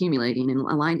just been accumulating and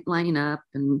lining up,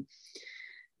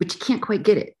 but you can't quite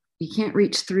get it. You can't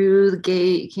reach through the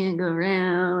gate. You can't go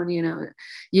around,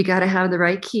 you got to have the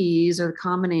right keys or the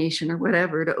combination or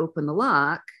whatever to open the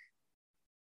lock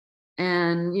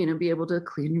and, be able to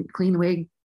clean away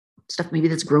stuff maybe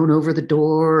that's grown over the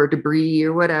door or debris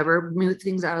or whatever, move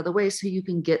things out of the way so you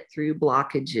can get through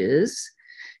blockages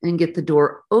and get the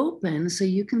door open so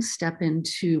you can step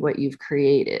into what you've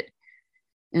created.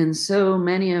 And so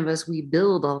many of us, we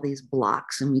build all these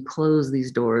blocks and we close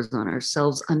these doors on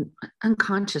ourselves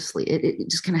unconsciously. It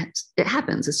just it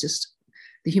happens. It's just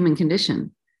the human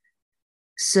condition.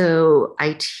 So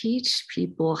I teach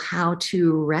people how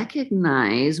to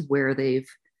recognize where they've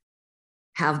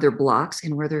have their blocks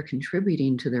and where they're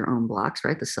contributing to their own blocks,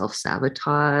 right? The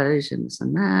self-sabotage and this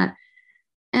and that.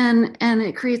 And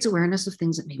it creates awareness of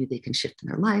things that maybe they can shift in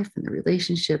their life and their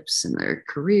relationships and their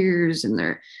careers and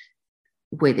their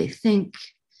way they think.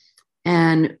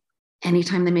 And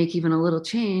anytime they make even a little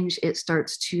change, it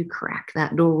starts to crack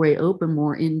that doorway open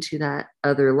more into that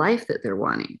other life that they're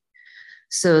wanting.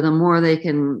 So the more they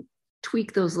can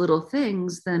tweak those little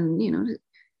things, then,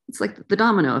 it's like the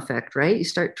domino effect, right? You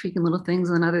start tweaking little things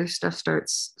and then other stuff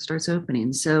starts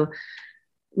opening. So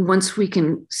once we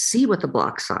can see what the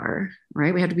blocks are,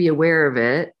 right, we have to be aware of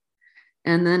it,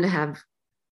 and then to have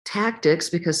tactics,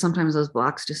 because sometimes those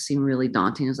blocks just seem really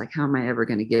daunting. It's like, how am I ever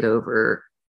going to get over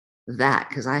that?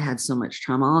 Because I had so much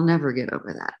trauma, I'll never get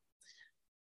over that.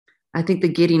 I think the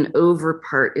getting over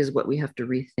part is what we have to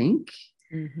rethink.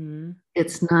 Mm-hmm.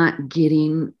 It's not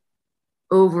getting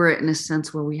over it in a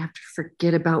sense where we have to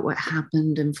forget about what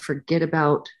happened and forget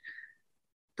about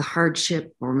the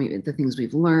hardship or maybe the things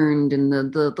we've learned and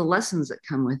the lessons that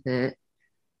come with it.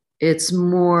 It's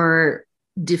more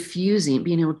diffusing,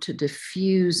 being able to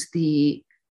diffuse the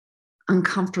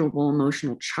uncomfortable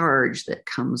emotional charge that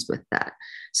comes with that.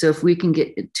 So if we can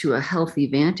get to a healthy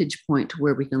vantage point to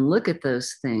where we can look at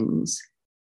those things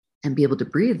and be able to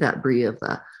breathe that breathe of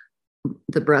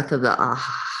the breath of the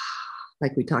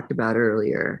like we talked about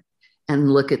earlier,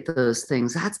 and look at those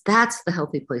things, that's the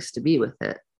healthy place to be with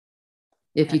it.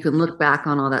 If you can look back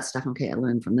on all that stuff, okay, I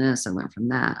learned from this, I learned from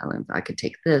that, I learned I could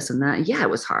take this and that. Yeah, it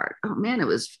was hard. Oh man, it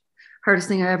was hardest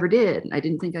thing I ever did. I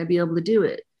didn't think I'd be able to do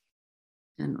it,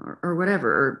 and or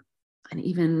whatever. And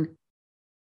even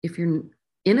if you're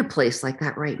in a place like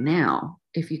that right now,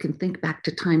 if you can think back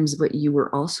to times but you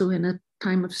were also in a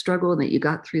time of struggle and that you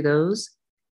got through those,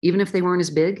 even if they weren't as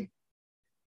big,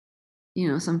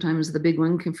 sometimes the big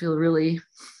one can feel really,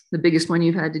 the biggest one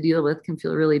you've had to deal with can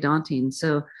feel really daunting.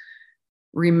 So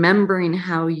remembering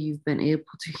how you've been able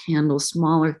to handle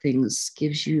smaller things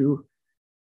gives you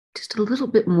just a little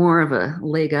bit more of a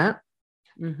leg up,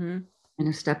 mm-hmm. and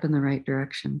a step in the right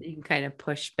direction. You can kind of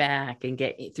push back and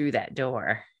get through that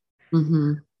door,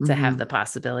 mm-hmm. to have the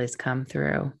possibilities come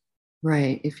through.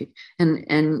 Right.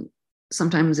 And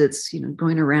sometimes it's,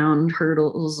 going around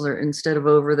hurdles or instead of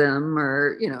over them,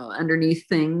 or, underneath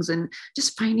things, and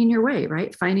just finding your way,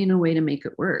 right? Finding a way to make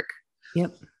it work.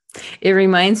 Yep. It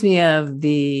reminds me of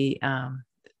the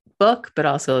book, but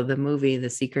also the movie, The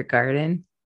Secret Garden.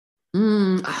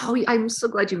 Oh, I'm so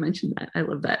glad you mentioned that. I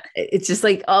love that. It's just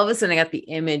like all of a sudden I got the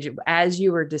image as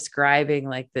you were describing,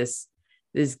 like this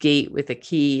gate with a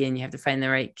key, and you have to find the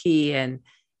right key, and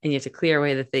you have to clear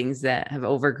away the things that have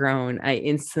overgrown. I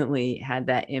instantly had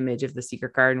that image of The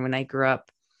Secret Garden. When I grew up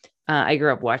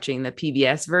watching the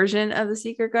PBS version of The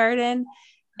Secret Garden,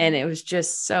 and it was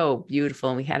just so beautiful.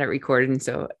 And we had it recorded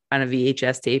on a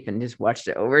VHS tape and just watched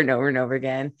it over and over and over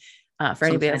again. For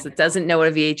anybody else that doesn't know what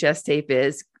a VHS tape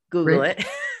is, Google it.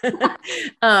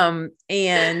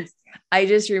 And I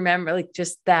just remember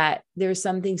just that there's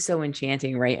something so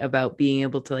enchanting, right, about being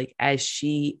able to, as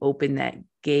she opened that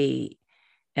gate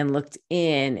and looked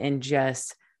in, and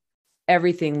just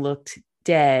everything looked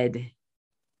dead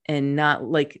and not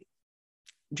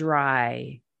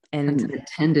dry and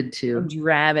tended to,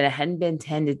 drab, and it hadn't been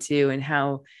tended to, and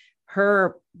how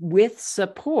her, with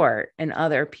support and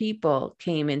other people,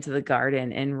 came into the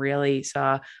garden and really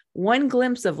saw one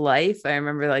glimpse of life. I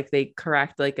remember they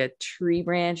cracked a tree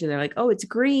branch and they're like, oh, it's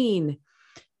green.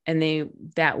 And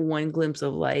that one glimpse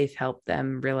of life helped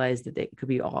them realize that it could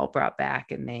be all brought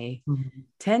back, and they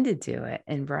tended to it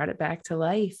and brought it back to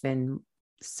life. And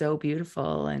so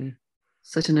beautiful. And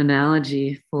such an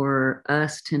analogy for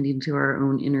us tending to our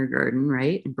own inner garden,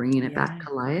 right? And bringing it back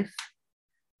to life.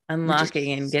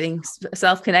 Unlocking and getting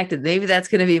self-connected. Maybe that's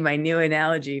going to be my new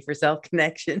analogy for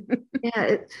self-connection.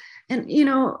 Yeah.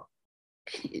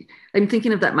 I'm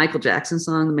thinking of that Michael Jackson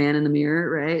song, The Man in the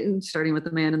Mirror, right? And starting with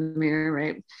the man in the mirror,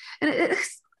 right? And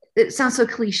it sounds so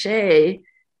cliche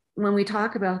when we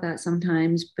talk about that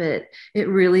sometimes, but it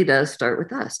really does start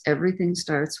with us. Everything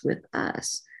starts with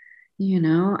us.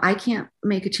 I can't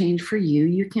make a change for you.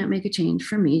 You can't make a change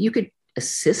for me. You could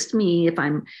assist me if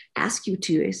I'm asked you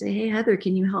to. I say, hey, Heather,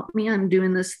 can you help me? I'm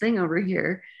doing this thing over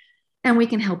here. And we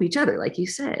can help each other, like you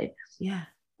say. Yeah.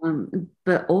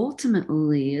 But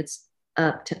ultimately, it's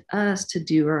up to us to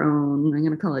do our own, I'm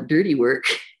going to call it dirty work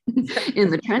in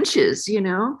the trenches,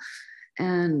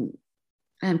 and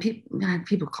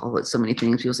people call it so many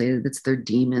things. People say it's their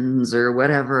demons or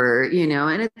whatever,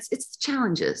 and it's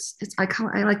challenges. I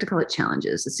like to call it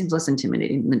challenges. It seems less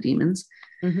intimidating than the demons.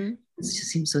 Mm-hmm. It just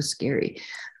seems so scary.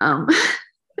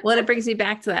 Well, it brings me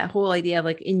back to that whole idea of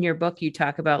like in your book, you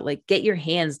talk about like get your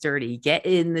hands dirty, get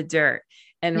in the dirt.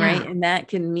 And right. Yeah. And that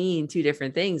can mean two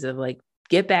different things of like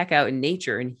get back out in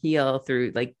nature and heal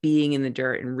through like being in the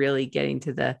dirt and really getting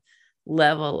to the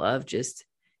level of just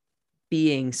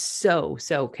being so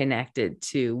connected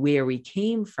to where we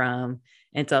came from.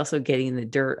 And it's also getting the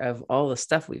dirt of all the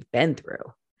stuff we've been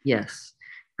through. Yes.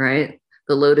 Right.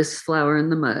 The lotus flower in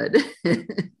the mud.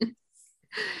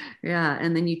 Yeah.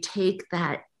 And then you take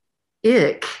that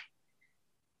ick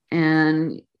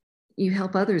and you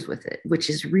help others with it, which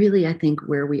is really, I think,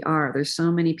 where we are. There's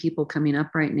so many people coming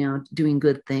up right now doing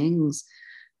good things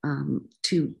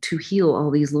to heal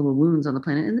all these little wounds on the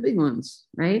planet and the big ones,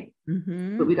 right?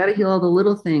 Mm-hmm. But we got to heal all the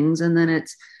little things, and then it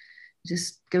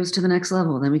just goes to the next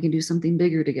level. Then we can do something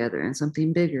bigger together, and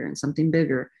something bigger, and something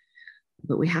bigger.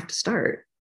 But we have to start.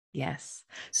 Yes.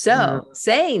 So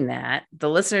saying that, the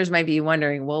listeners might be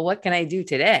wondering, well, what can I do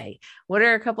today? What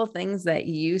are a couple of things that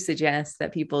you suggest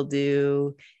that people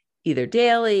do either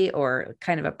daily or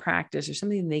kind of a practice or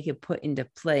something they could put into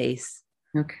place?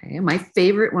 Okay. My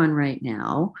favorite one right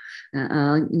now, you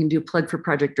can do a plug for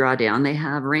Project Drawdown. They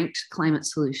have ranked climate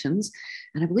solutions.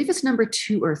 And I believe it's number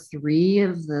 2 or 3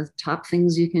 of the top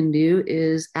things you can do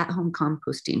is at-home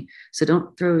composting. So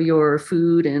don't throw your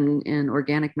food and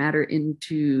organic matter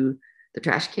into the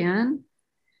trash can,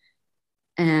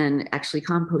 and actually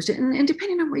compost it. And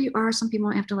depending on where you are, some people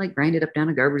might have to like grind it up down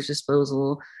a garbage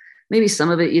disposal. Maybe some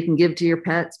of it you can give to your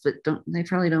pets, but they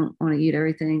probably don't want to eat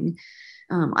everything.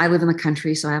 I live in the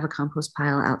country, so I have a compost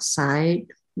pile outside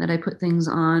that I put things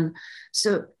on.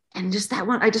 So, and just that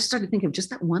one, I just started thinking of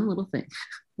just that one little thing,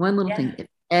 thing. If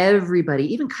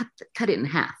everybody even cut it in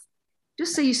half,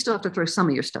 just say you still have to throw some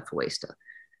of your stuff away still.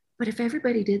 But if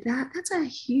everybody did that, that's a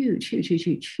huge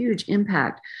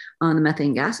impact on the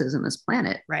methane gases in this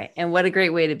planet. Right. And what a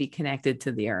great way to be connected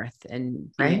to the earth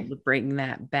and be able to bring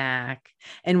that back.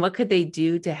 And what could they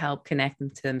do to help connect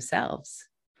them to themselves?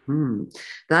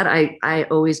 That I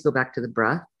always go back to the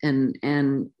breath and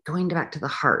going back to the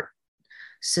heart.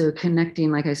 So connecting,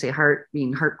 like I say, heart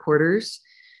being heart quarters.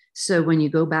 So when you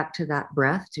go back to that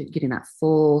breath, to getting that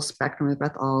full spectrum of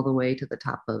breath all the way to the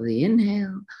top of the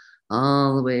inhale,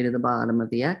 all the way to the bottom of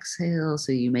the exhale.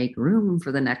 So you make room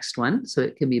for the next one. So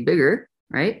it can be bigger,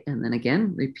 right? And then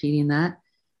again, repeating that.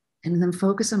 And then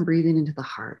focus on breathing into the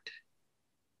heart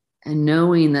and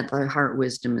knowing that the heart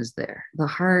wisdom is there. The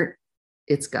heart,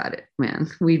 it's got it, man.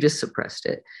 We just suppressed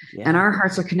it. Yeah. And our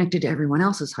hearts are connected to everyone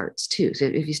else's hearts too. So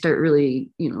if you start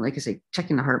really, like I say,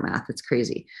 checking the heart math, it's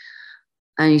crazy.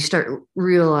 And you start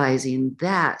realizing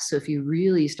that. So if you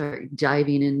really start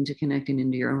diving into connecting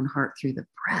into your own heart through the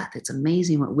breath, it's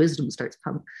amazing what wisdom starts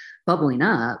bubbling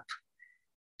up.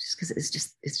 Just because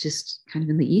it's just kind of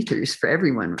in the ethers for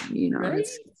everyone, right?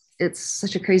 It's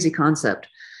such a crazy concept.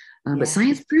 But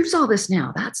science proves all this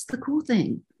now. That's the cool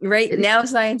thing. Right. Now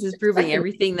science is proving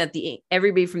everything that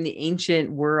everybody from the ancient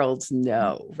worlds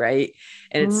know. Right.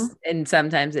 And and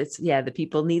sometimes it's, the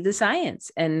people need the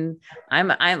science. And I'm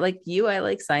like you, I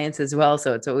like science as well.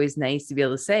 So it's always nice to be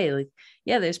able to say like,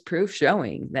 there's proof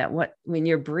showing that when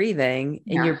you're breathing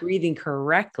and you're breathing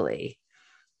correctly.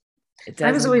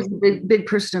 I was always a big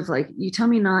person of like, you tell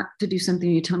me not to do something,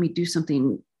 you tell me do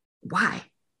something. Why?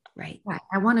 Right. Why?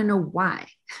 I want to know why.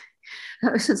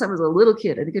 Since I was a little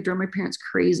kid, I think it drove my parents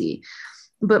crazy.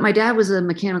 But my dad was a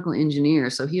mechanical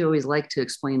engineer, so he always liked to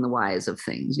explain the whys of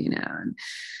things, And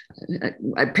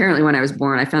apparently, when I was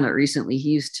born, I found out recently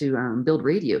he used to build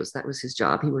radios. That was his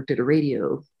job. He worked at a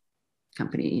radio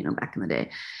company, back in the day.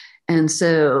 And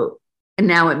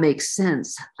now it makes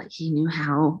sense. Like he knew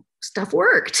how stuff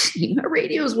worked. He knew how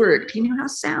radios worked. He knew how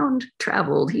sound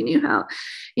traveled. He knew how,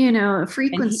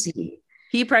 frequency.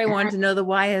 He probably wanted to know the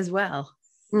why as well.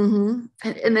 Mm-hmm.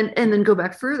 And then go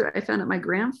back further. I found out my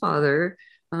grandfather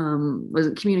was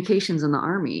in communications in the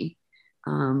Army,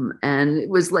 and it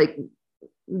was like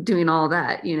doing all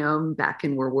that, back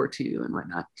in World War II and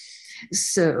whatnot.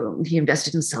 So he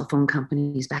invested in cell phone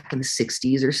companies back in the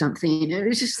 60s or something. It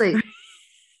was just like,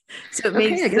 so it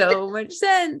makes so much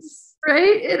sense,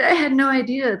 right? And I had no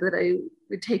idea that I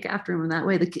would take after him in that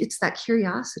way. It's that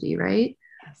curiosity, right?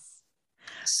 Yes.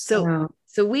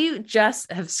 So we just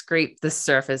have scraped the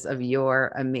surface of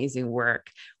your amazing work.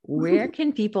 Where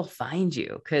can people find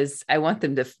you? Because I want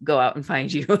them to go out and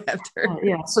find you after.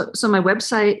 So my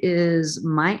website is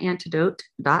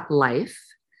myantidote.life.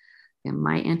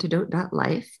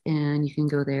 myantidote.life. And you can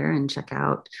go there and check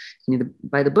out, you can either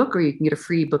buy the book or you can get a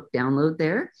free book download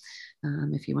there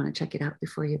if you want to check it out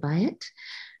before you buy it.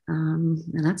 And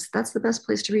that's the best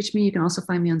place to reach me. You can also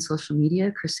find me on social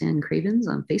media, Chris Ann Cravens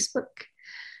on Facebook,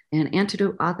 and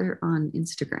Antidote Author on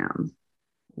Instagram.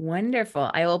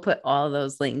 Wonderful. I will put all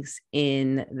those links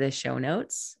in the show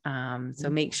notes. So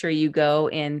make sure you go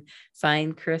and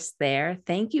find Chris there.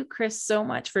 Thank you, Chris, so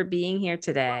much for being here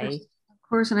today. Of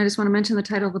course. And I just want to mention the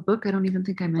title of the book. I don't even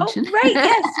think I mentioned. Oh, right.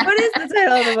 Yes. What is the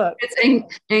title of the book? It's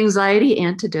Anxiety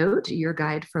Antidote, Your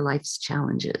Guide for Life's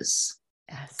Challenges.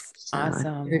 Yes. So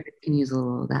Awesome. I can use a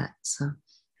little of that. So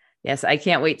yes, I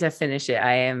can't wait to finish it.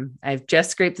 I've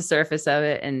just scraped the surface of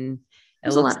it, and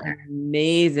it looks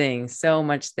amazing. So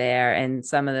much there. And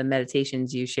some of the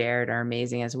meditations you shared are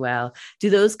amazing as well. Do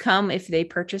those come if they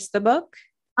purchase the book?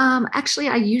 Actually,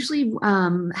 I usually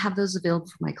have those available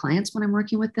for my clients when I'm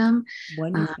working with them.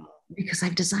 Wonderful. Because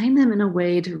I've designed them in a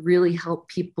way to really help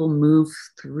people move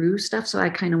through stuff. So I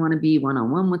kind of want to be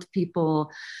one-on-one with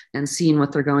people and seeing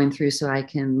what they're going through so I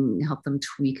can help them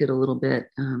tweak it a little bit.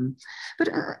 But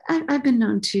I've been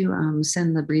known to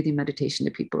send the breathing meditation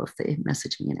to people if they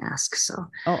message me and ask. So,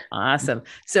 oh, awesome.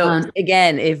 So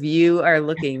again, if you are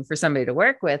looking for somebody to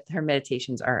work with, her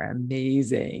meditations are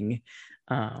amazing.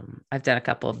 I've done a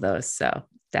couple of those. So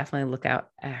definitely look out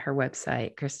at her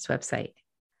website, Chris's website.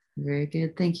 Very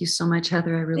good. Thank you so much,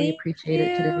 Heather. I really appreciate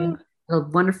it today. A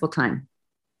wonderful time.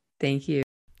 Thank you.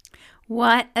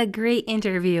 What a great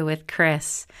interview with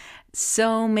Chris.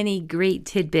 So many great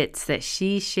tidbits that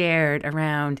she shared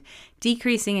around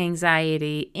decreasing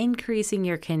anxiety, increasing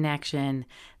your connection,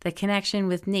 the connection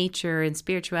with nature and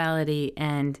spirituality,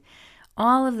 and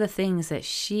all of the things that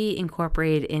she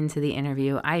incorporated into the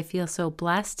interview. I feel so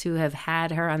blessed to have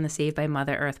had her on the Saved by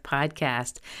Mother Earth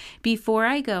podcast. Before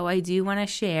I go, I do want to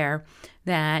share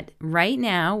that right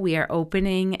now we are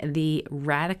opening the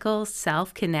Radical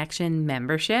Self-Connection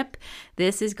membership.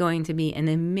 This is going to be an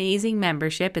amazing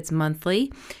membership. It's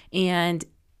monthly, and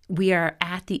we are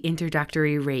at the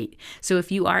introductory rate. So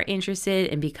if you are interested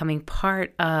in becoming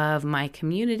part of my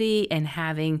community and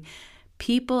having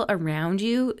people around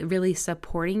you really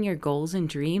supporting your goals and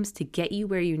dreams to get you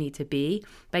where you need to be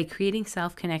by creating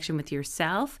self-connection with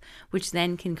yourself, which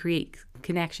then can create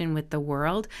connection with the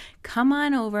world, come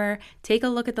on over, take a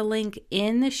look at the link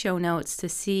in the show notes to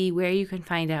see where you can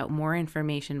find out more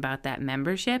information about that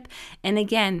membership. And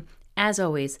again, as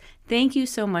always, thank you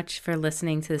so much for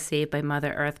listening to the Saved by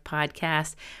Mother Earth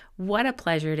podcast. What a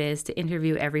pleasure it is to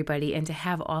interview everybody and to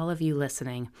have all of you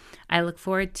listening. I look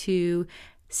forward to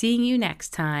seeing you next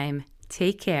time.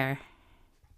 Take care.